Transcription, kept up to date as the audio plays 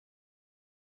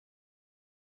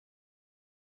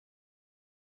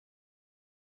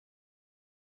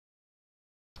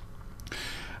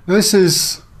This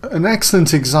is an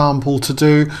excellent example to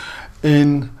do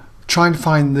in trying to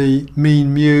find the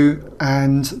mean mu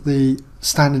and the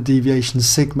standard deviation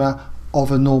sigma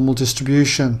of a normal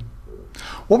distribution.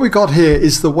 What we got here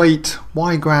is the weight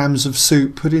y grams of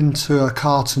soup put into a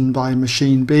carton by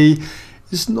machine B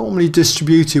is normally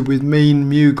distributed with mean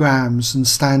mu grams and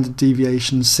standard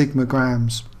deviation sigma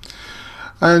grams.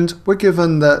 And we're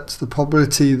given that the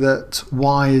probability that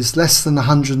y is less than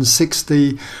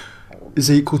 160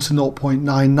 is equal to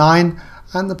 0.99,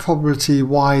 and the probability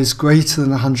y is greater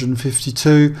than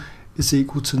 152 is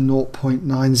equal to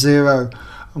 0.90.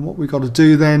 And what we've got to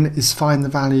do then is find the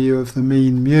value of the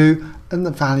mean mu and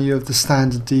the value of the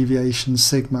standard deviation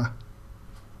sigma.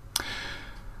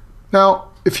 Now,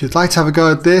 if you'd like to have a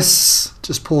go at this,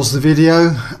 just pause the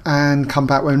video and come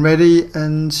back when ready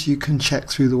and you can check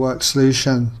through the work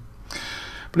solution.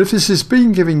 But if this has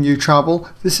been giving you trouble,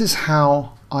 this is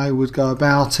how I would go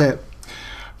about it.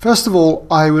 First of all,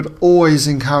 I would always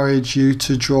encourage you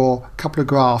to draw a couple of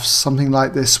graphs, something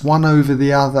like this, one over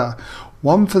the other.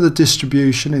 One for the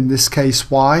distribution, in this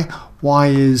case y. Y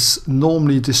is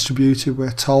normally distributed,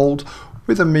 we're told,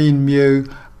 with a mean mu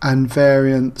and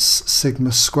variance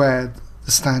sigma squared,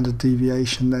 the standard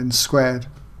deviation then squared.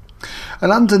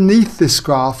 And underneath this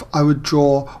graph I would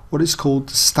draw what is called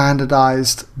the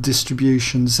standardized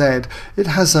distribution z. It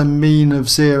has a mean of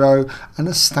 0 and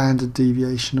a standard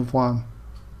deviation of 1.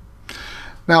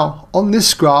 Now on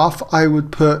this graph I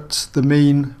would put the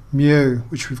mean mu,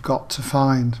 which we've got to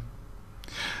find.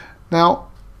 Now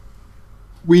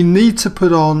we need to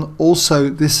put on also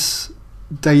this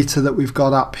data that we've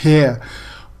got up here.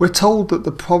 We're told that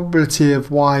the probability of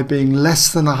y being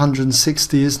less than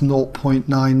 160 is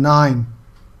 0.99.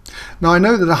 Now I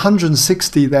know that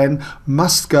 160 then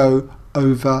must go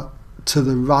over to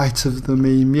the right of the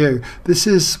mean mu. This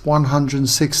is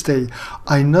 160.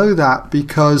 I know that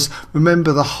because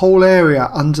remember the whole area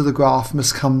under the graph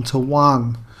must come to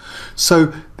 1.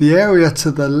 So the area to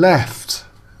the left,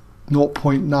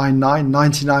 0.99,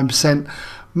 99%,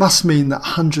 must mean that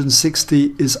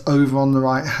 160 is over on the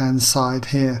right hand side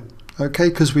here, okay,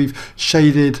 because we've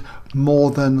shaded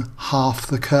more than half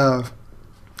the curve.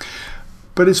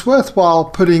 But it's worthwhile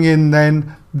putting in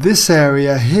then this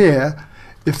area here.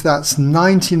 If that's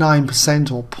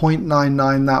 99% or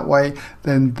 0.99 that way,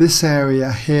 then this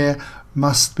area here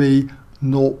must be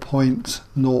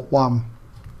 0.01.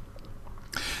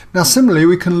 Now similarly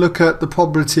we can look at the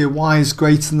probability of y is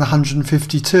greater than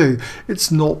 152. It's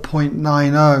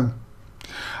 0.90.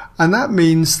 And that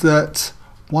means that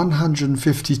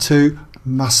 152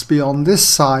 must be on this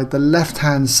side, the left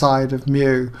hand side of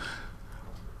mu,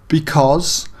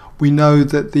 because we know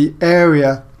that the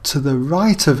area to the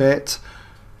right of it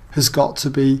has got to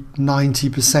be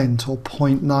 90% or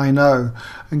 0.90.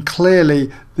 And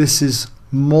clearly this is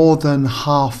more than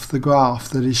half the graph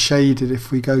that is shaded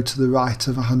if we go to the right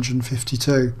of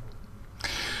 152.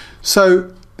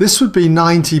 So this would be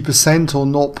 90% or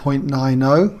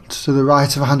 0.90 to the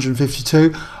right of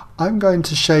 152. I'm going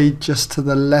to shade just to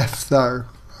the left though.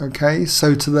 Okay,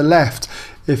 so to the left,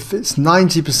 if it's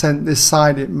 90% this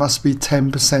side, it must be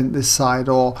 10% this side,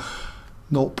 or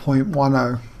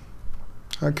 0.10.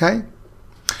 Okay.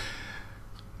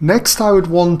 Next I would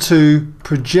want to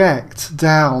project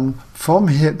down from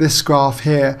here, this graph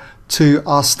here, to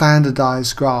our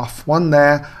standardized graph, one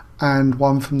there and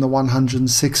one from the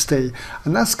 160,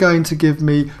 and that's going to give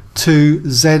me two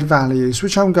z values,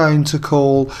 which I'm going to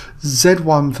call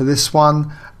z1 for this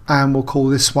one, and we'll call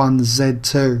this one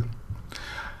z2.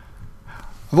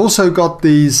 I've also got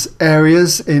these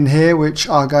areas in here which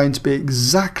are going to be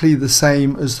exactly the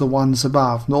same as the ones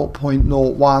above,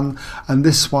 0.01, and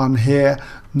this one here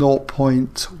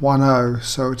 0.10,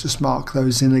 so just mark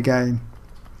those in again.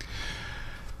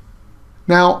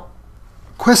 Now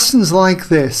questions like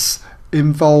this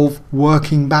involve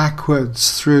working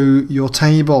backwards through your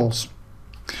tables.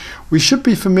 We should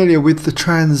be familiar with the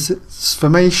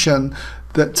transformation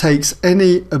that takes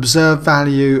any observed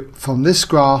value from this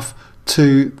graph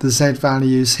to the z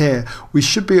values here. We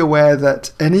should be aware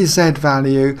that any z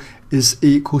value is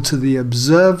equal to the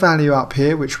observed value up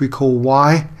here, which we call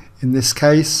y in this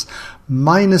case,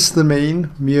 minus the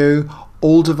mean, mu,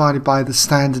 all divided by the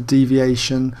standard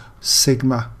deviation,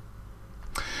 sigma.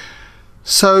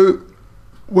 So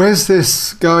where's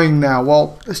this going now?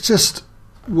 Well, let's just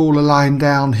rule a line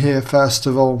down here first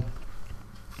of all.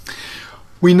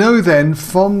 We know then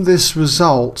from this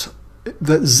result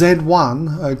that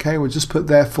z1, okay, we'll just put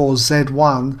therefore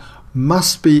z1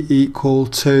 must be equal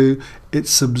to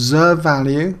its observed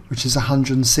value, which is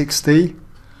 160,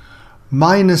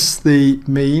 minus the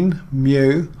mean,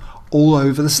 mu, all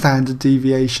over the standard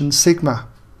deviation, sigma.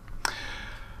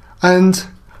 And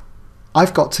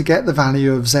I've got to get the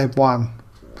value of Z1.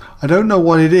 I don't know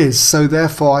what it is, so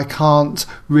therefore I can't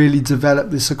really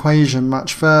develop this equation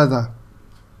much further.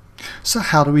 So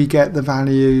how do we get the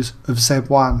values of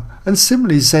Z1 and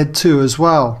similarly Z2 as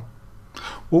well?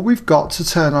 Well, we've got to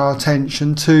turn our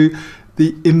attention to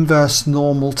the inverse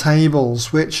normal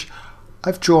tables, which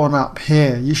I've drawn up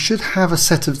here. You should have a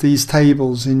set of these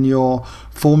tables in your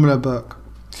formula book.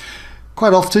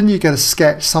 Quite often you get a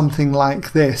sketch something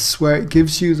like this, where it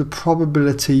gives you the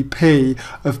probability P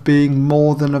of being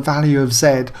more than a value of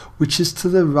Z, which is to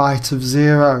the right of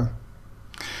 0.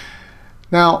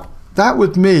 Now, that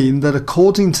would mean that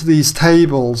according to these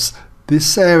tables,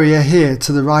 this area here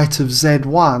to the right of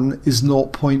Z1 is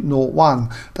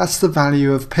 0.01. That's the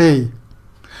value of P.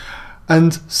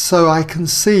 And so I can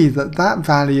see that that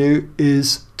value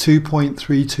is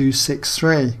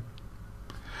 2.3263.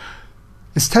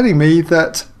 It's telling me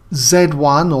that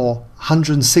Z1, or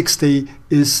 160,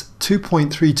 is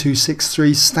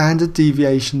 2.3263 standard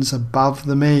deviations above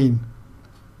the mean.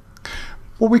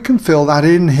 Well, we can fill that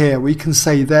in here. We can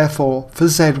say, therefore, for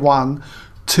Z1,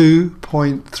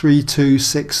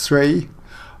 2.3263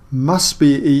 must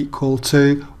be equal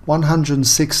to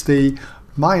 160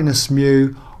 minus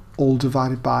mu, all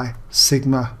divided by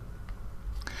sigma.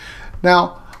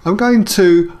 Now, I'm going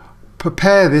to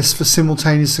prepare this for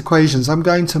simultaneous equations. I'm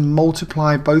going to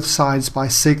multiply both sides by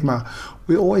sigma.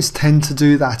 We always tend to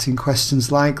do that in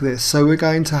questions like this. So we're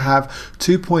going to have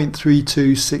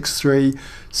 2.3263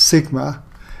 sigma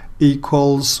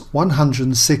equals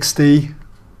 160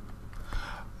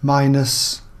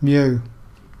 minus mu.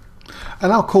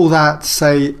 And I'll call that,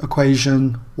 say,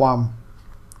 equation 1.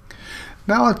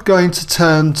 Now I'm going to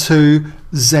turn to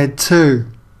Z2.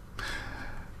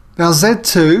 Now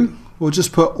Z2, we'll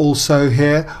just put also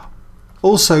here,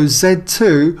 also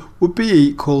Z2 would be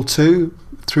equal to,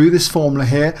 through this formula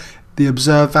here, the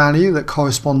observed value that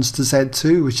corresponds to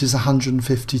Z2, which is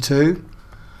 152,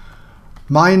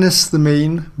 minus the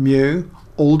mean mu,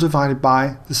 all divided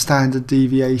by the standard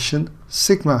deviation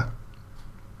sigma.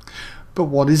 But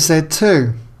what is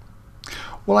Z2?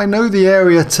 Well, I know the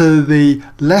area to the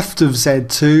left of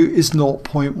Z2 is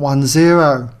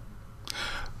 0.10,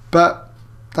 but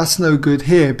that's no good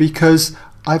here because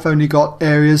I've only got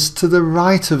areas to the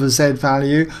right of a Z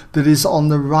value that is on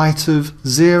the right of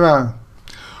 0.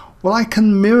 Well, I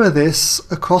can mirror this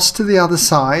across to the other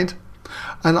side,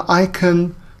 and I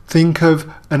can think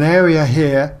of an area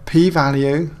here, P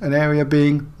value, an area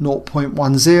being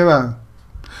 0.10.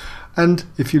 And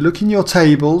if you look in your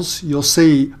tables, you'll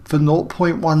see for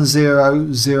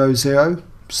 0.1000,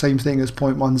 same thing as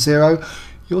 0.10,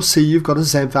 you'll see you've got a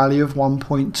Z value of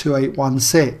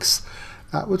 1.2816.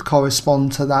 That would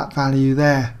correspond to that value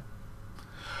there.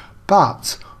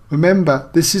 But remember,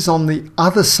 this is on the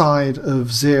other side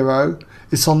of 0.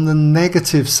 It's on the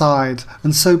negative side.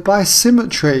 And so by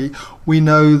symmetry, we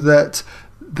know that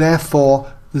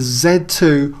therefore the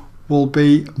Z2 will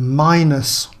be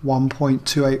minus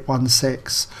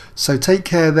 1.2816. So take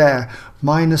care there,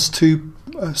 minus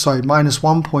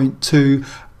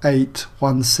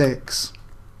 1.2816.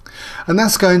 And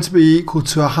that's going to be equal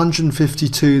to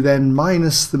 152 then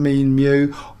minus the mean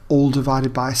mu, all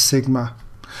divided by sigma.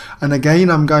 And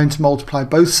again, I'm going to multiply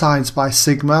both sides by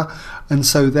sigma, and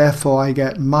so therefore I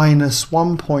get minus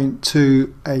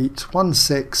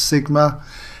 1.2816 sigma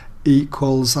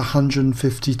equals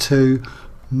 152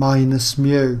 minus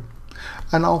mu.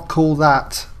 And I'll call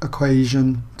that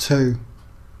equation 2.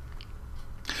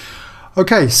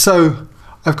 Okay, so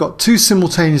I've got two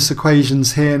simultaneous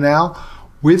equations here now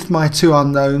with my two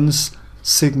unknowns,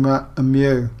 sigma and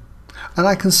mu. And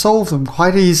I can solve them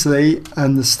quite easily,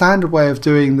 and the standard way of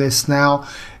doing this now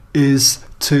is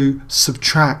to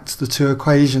subtract the two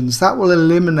equations. That will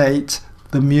eliminate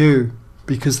the mu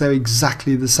because they're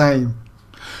exactly the same.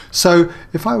 So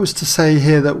if I was to say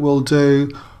here that we'll do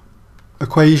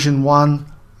equation 1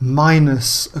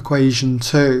 minus equation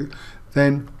 2,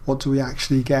 then what do we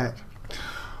actually get?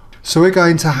 So we're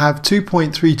going to have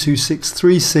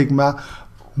 2.3263 sigma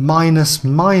minus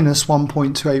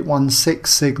 1.2816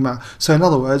 sigma. So in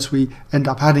other words, we end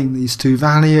up adding these two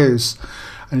values.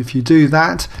 And if you do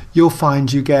that, you'll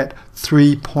find you get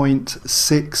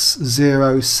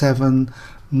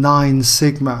 3.6079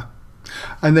 sigma.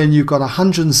 And then you've got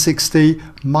 160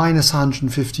 minus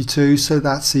 152, so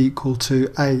that's equal to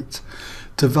 8.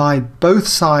 Divide both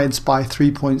sides by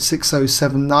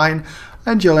 3.6079,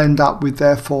 and you'll end up with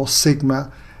therefore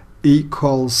sigma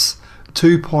equals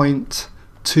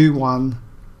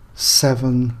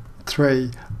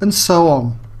 2.2173, and so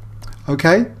on.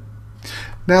 Okay?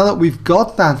 Now that we've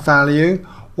got that value,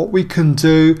 what we can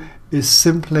do is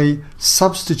simply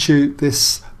substitute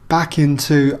this back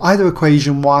into either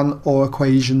equation 1 or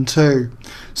equation 2.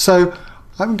 So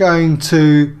I'm going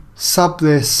to sub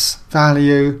this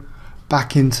value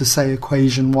back into, say,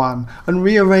 equation 1 and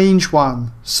rearrange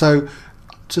 1. So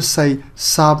just say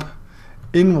sub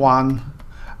in 1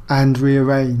 and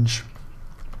rearrange.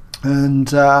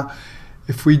 And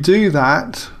if we do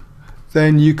that,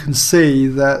 then you can see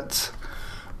that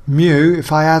mu,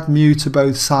 if I add mu to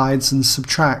both sides and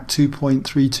subtract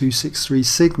 2.3263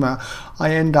 sigma,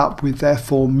 I end up with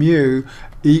therefore mu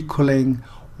equaling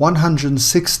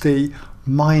 160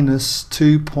 minus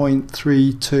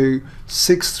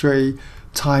 2.3263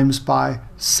 times by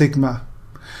sigma.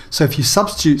 So if you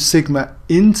substitute sigma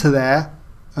into there,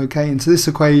 okay, into this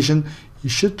equation, you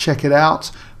should check it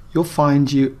out. You'll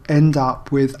find you end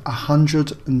up with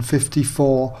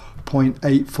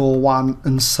 154.841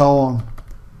 and so on.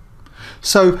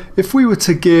 So if we were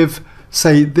to give,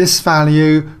 say, this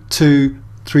value to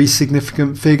 3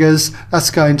 significant figures,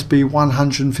 that's going to be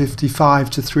 155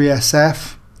 to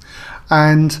 3SF.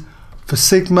 And for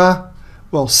sigma,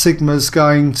 well, sigma is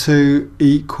going to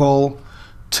equal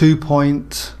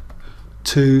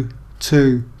 2.22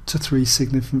 to 3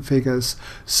 significant figures.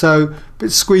 So a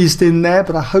bit squeezed in there,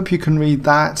 but I hope you can read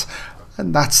that.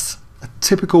 And that's a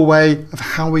typical way of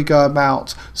how we go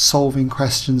about solving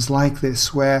questions like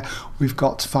this, where we've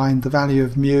got to find the value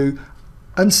of mu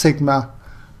and sigma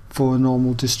for a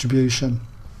normal distribution.